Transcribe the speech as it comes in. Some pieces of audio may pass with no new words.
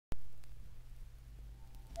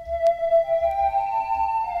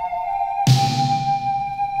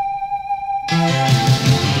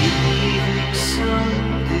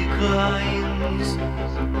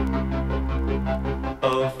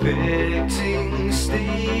floating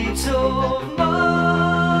state of mind.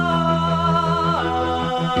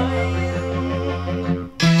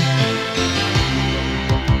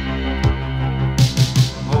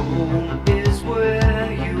 Home is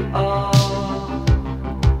where you are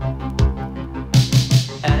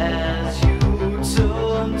as you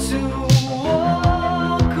turn to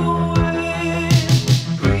walk away,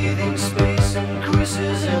 breathing space and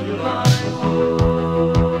creases in my world.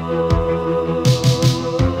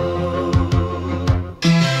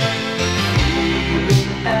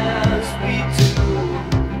 Feeling as we do,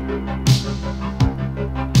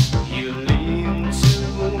 you lean to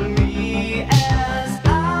me as I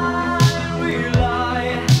rely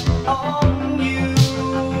on you.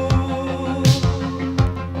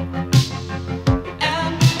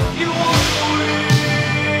 And if you walk away,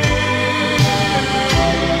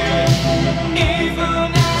 even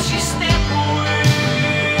as you step away,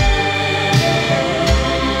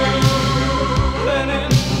 then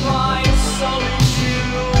in my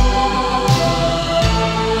solitude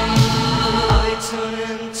I turn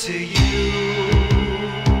into you.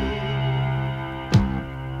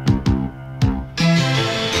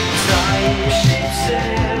 Time shapes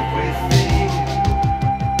everything,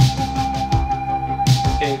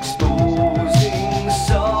 exposing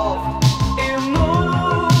soft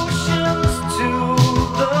emotions to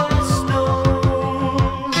the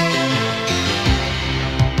stone.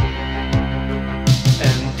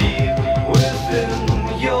 And deep within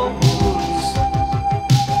your wounds,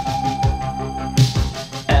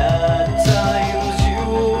 at times you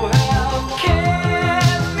have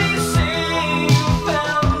kept me safe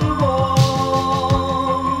and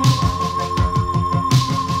warm.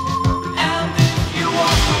 And if you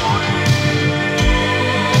walk away,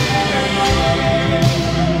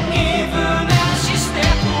 even as you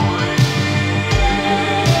step away,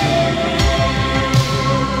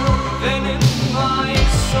 then in my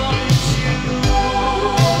solitude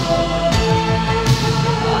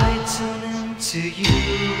I turn into you.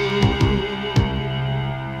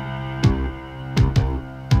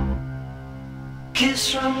 Kiss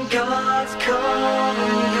from God's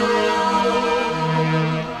common gold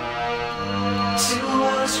to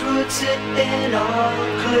us rooted in our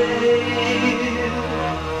clay,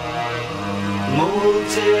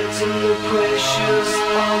 molded in the precious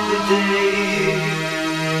of the day.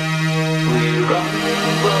 We run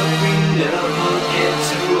but we never get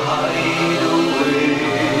to hide away.